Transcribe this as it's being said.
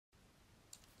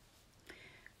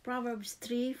Proverbs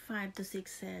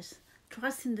 3:5-6 says,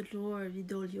 "Trust in the Lord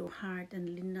with all your heart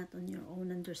and lean not on your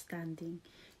own understanding.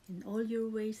 In all your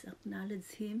ways acknowledge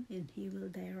Him, and He will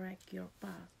direct your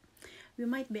path." We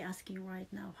might be asking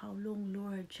right now, "How long,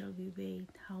 Lord, shall we wait?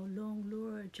 How long,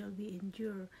 Lord, shall we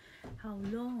endure? How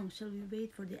long shall we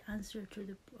wait for the answer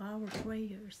to our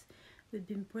prayers?" We've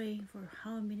been praying for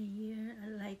how many years?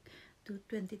 Like to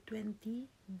 2020.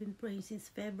 We've been praying since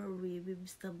February. We've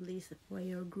established a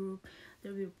prayer group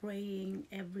that we're praying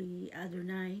every other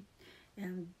night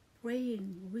and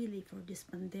praying really for this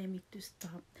pandemic to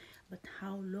stop. But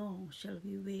how long shall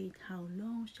we wait? How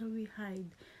long shall we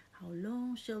hide? How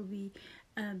long shall we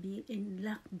be in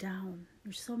lockdown?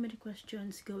 There's so many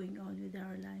questions going on with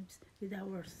our lives, with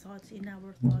our thoughts, in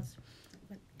our thoughts.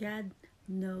 But God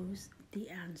knows the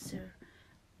answer.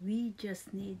 We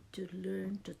just need to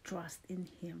learn to trust in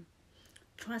Him.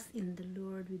 Trust in the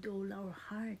Lord with all our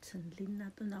hearts and lean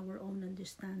not on our own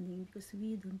understanding, because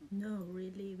we don't know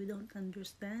really. We don't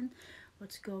understand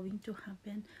what's going to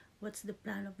happen, what's the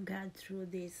plan of God through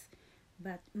this.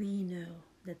 But we know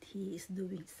that He is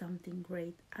doing something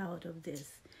great out of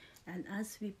this. And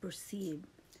as we perceive,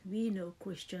 we know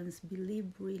Christians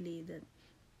believe really that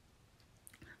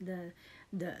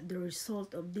the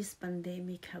result of this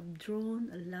pandemic have drawn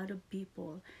a lot of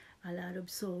people, a lot of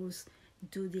souls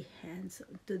to the hands,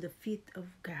 to the feet of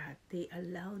God. They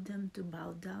allow them to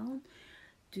bow down,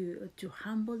 to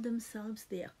humble themselves.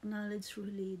 They acknowledge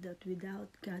really that without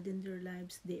God in their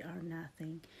lives, they are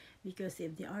nothing. Because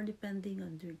if they are depending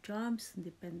on their jobs,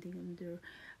 depending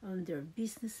on their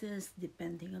businesses,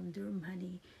 depending on their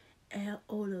money,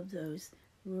 all of those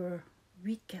were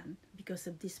weakened because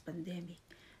of this pandemic.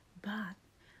 But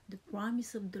the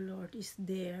promise of the Lord is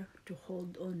there to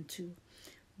hold on to.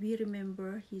 We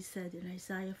remember He said in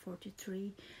Isaiah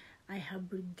 43, "I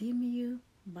have redeemed you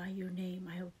by your name.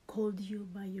 I have called you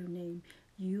by your name.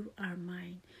 You are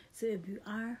mine." So if we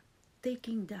are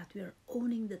taking that, we are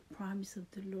owning that promise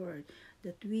of the Lord,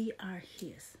 that we are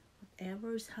His.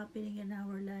 Whatever is happening in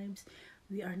our lives,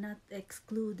 we are not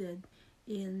excluded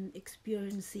in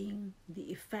experiencing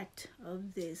the effect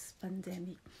of this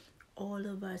pandemic. All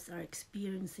of us are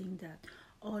experiencing that.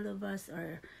 All of us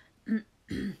are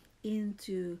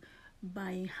into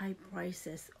buying high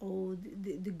prices. All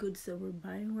the goods that we're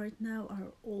buying right now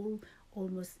are all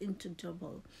almost into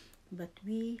double. But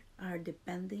we are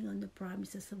depending on the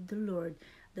promises of the Lord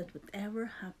that whatever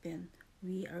happens,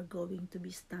 we are going to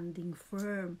be standing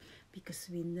firm, because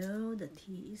we know that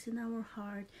He is in our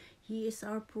heart. He is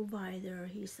our provider.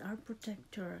 He is our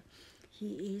protector.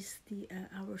 He is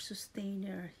our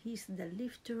sustainer. He is the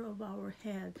lifter of our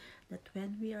head, that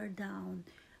when we are down,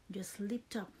 just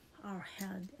lift up our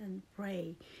head and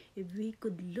pray. If we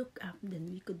could look up,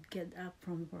 then we could get up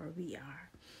from where we are.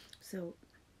 So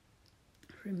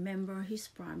remember His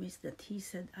promise that He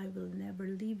said, "I will never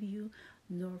leave you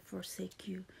nor forsake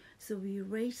you." So we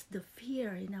raise the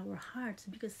fear in our hearts,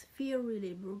 because fear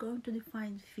really, if we're going to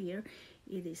define fear,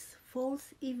 it is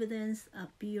false evidence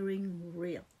appearing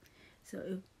real.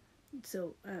 So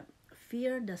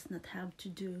fear does not have to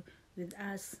do with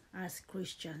us as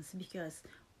Christians, because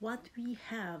what we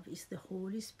have is the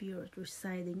Holy Spirit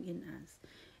residing in us.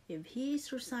 If He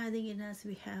is residing in us,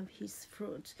 we have His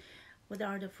fruits. What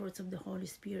are the fruits of the Holy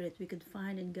Spirit? We could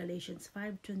find in Galatians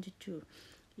 5:22.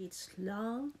 It's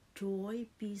love, joy,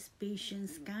 peace,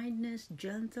 patience, kindness,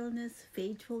 gentleness,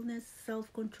 faithfulness,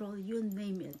 self-control, you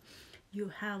name it. You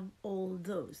have all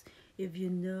those. If you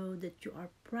know that you are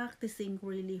practicing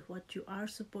really what you are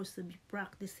supposed to be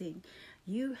practicing,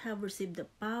 you have received the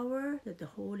power that the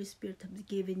Holy Spirit has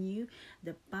given you,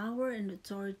 the power and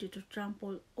authority to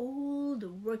trample all the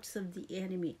works of the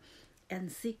enemy. And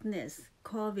sickness,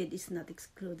 COVID is not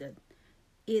excluded.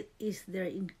 It is there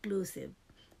inclusive.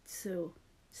 So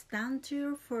stand to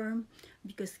your firm,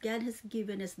 because God has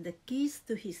given us the keys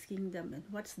to His kingdom. And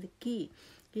what's the key?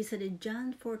 He said in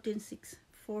John 14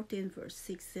 verse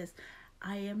 6 says,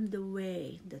 "I am the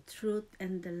way, the truth,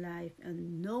 and the life,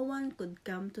 and no one could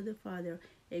come to the Father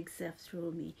except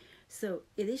through me." So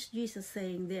it is Jesus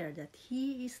saying there that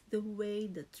He is the way,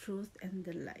 the truth, and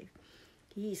the life.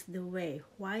 He is the way.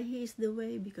 Why He is the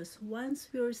way? Because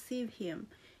once we receive Him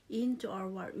into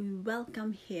our heart, we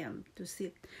welcome Him to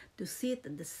sit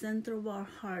at the center of our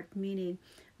heart, meaning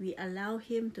we allow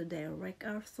Him to direct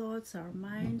our thoughts, our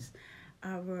minds,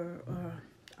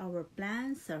 our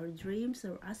plans, our dreams,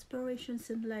 our aspirations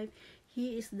in life.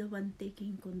 He is the one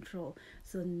taking control.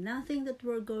 So nothing that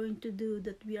we're going to do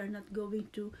that we are not going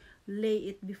to lay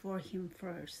it before Him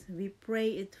first. We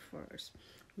pray it first.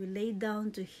 We lay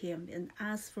down to Him and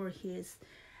ask for His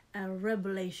a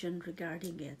revelation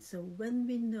regarding it. So when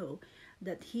we know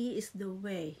that He is the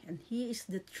way and He is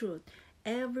the truth,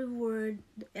 every word,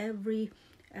 every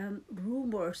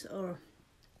rumors or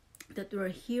that we're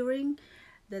hearing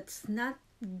that's not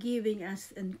giving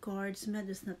us encouragement,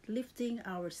 that's not lifting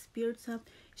our spirits up,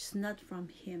 it's not from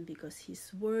Him, because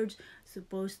His words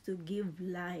supposed to give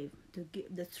life, to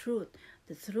give the truth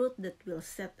that will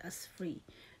set us free.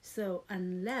 So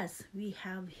unless we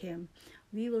have Him,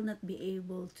 we will not be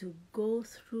able to go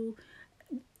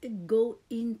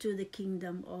into the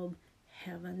kingdom of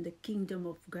heaven, the kingdom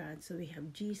of God. So we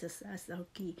have Jesus as our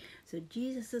key. So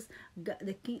Jesus is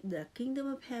the kingdom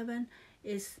of heaven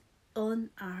is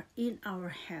in our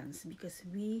hands, because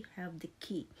we have the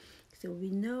key. So we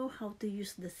know how to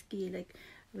use this key. Like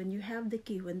when you have the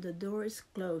key, when the door is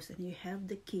closed and you have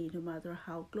the key, no matter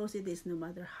how close it is, no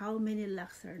matter how many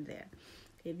locks are there,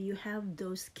 if you have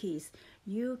those keys,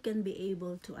 you can be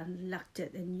able to unlock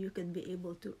it, and you can be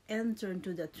able to enter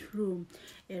into that room.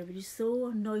 If it is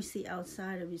so noisy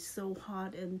outside, if it's so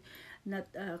hot and not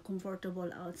comfortable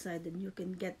outside, then you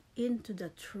can get into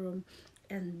that room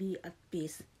and be at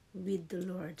peace with the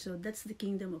Lord. So that's the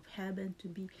kingdom of heaven, to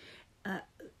be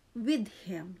with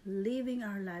Him, living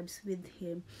our lives with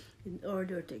Him, in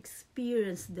order to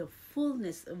experience the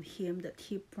fullness of Him that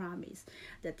He promised,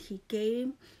 that He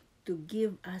came to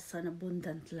give us an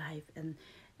abundant life. And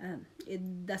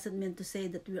it doesn't mean to say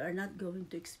that we are not going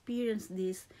to experience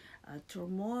these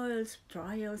turmoils,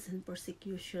 trials, and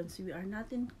persecutions. We are not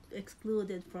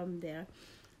excluded from there.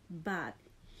 But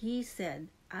He said,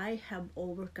 I have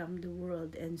overcome the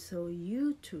world, and so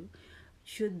you too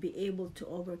should be able to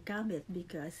overcome it,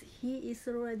 because He is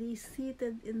already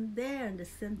seated in there in the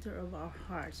center of our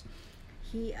hearts.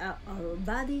 Our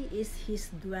body is His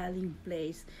dwelling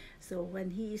place. So when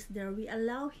He is there, we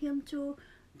allow Him to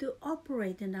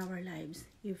operate in our lives.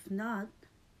 If not,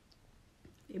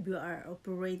 if we are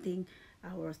operating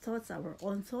our thoughts, our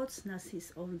own thoughts, not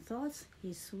His own thoughts,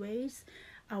 His ways,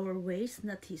 our ways,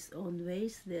 not His own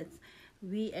ways, that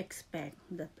we expect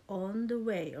that on the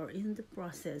way or in the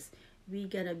process, we're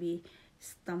gonna be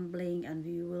stumbling, and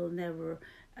we will never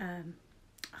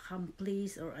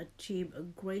accomplish or achieve a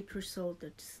great result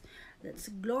that's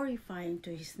glorifying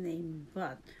to His name,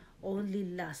 but only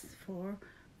lasts for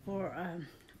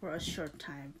a short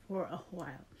time, for a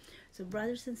while. So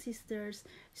brothers and sisters,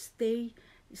 stay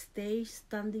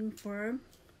standing firm.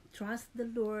 Trust the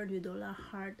Lord with all our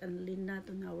heart, and lean not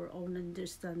on our own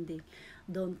understanding.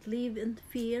 Don't live in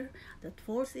fear, that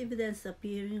false evidence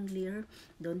appearing clear.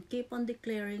 Don't keep on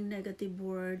declaring negative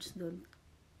words. Don't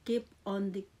keep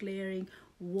on declaring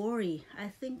worry. I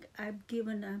think I've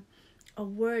given a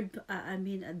word,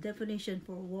 a definition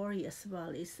for worry as well.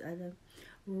 Is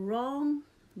wrong.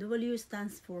 W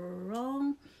stands for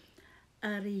wrong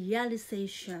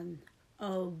realization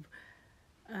of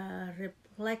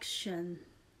reflection.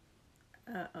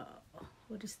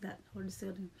 What is that? What is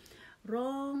it?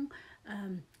 Wrong.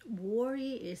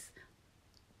 Worry is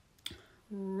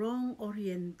wrong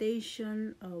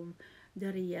orientation of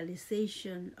the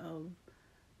realization of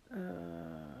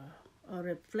a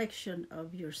reflection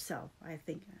of yourself. I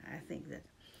think that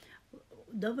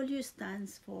W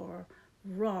stands for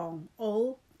wrong,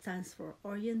 O stands for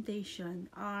orientation,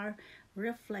 R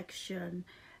reflection,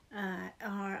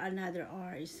 R, another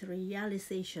R is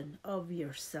realization of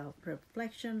yourself.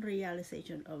 Reflection,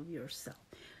 realization of yourself.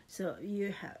 So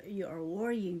you are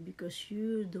worrying because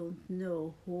you don't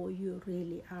know who you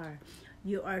really are.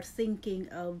 You are thinking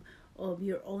of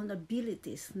your own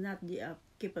abilities, not the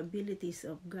capabilities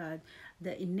of God,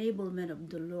 the enablement of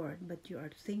the Lord, but you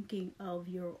are thinking of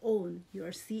your own. You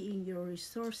are seeing your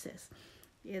resources,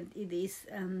 and it is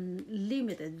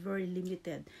limited, very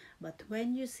limited. But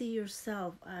when you see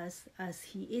yourself as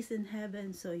He is in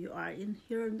heaven, so you are in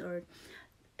here on earth,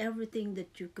 everything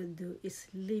that you could do is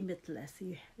limitless.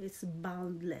 It's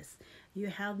boundless. You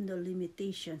have no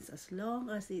limitations. As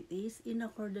long as it is in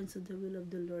accordance with the will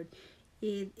of the Lord,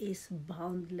 it is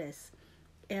boundless,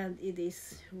 and it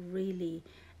is really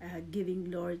giving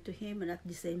glory to Him. And at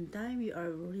the same time, you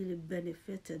are really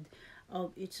benefited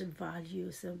of its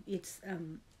values, of its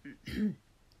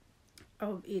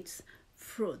of its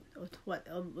fruit,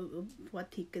 of what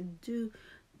He could do,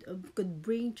 could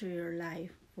bring to your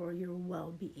life for your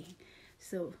well-being.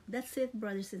 So that's it,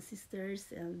 brothers and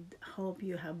sisters, and hope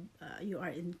you are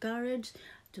encouraged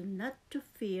to not to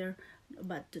fear,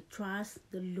 but to trust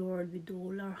the Lord with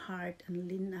all our heart, and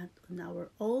lean not on our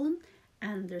own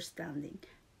understanding.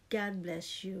 God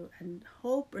bless you, and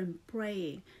hope and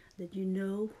praying that you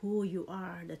know who you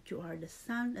are, that you are the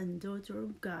son and daughter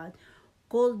of God,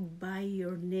 called by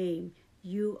your name.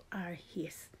 You are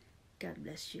His. God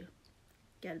bless you.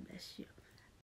 God bless you.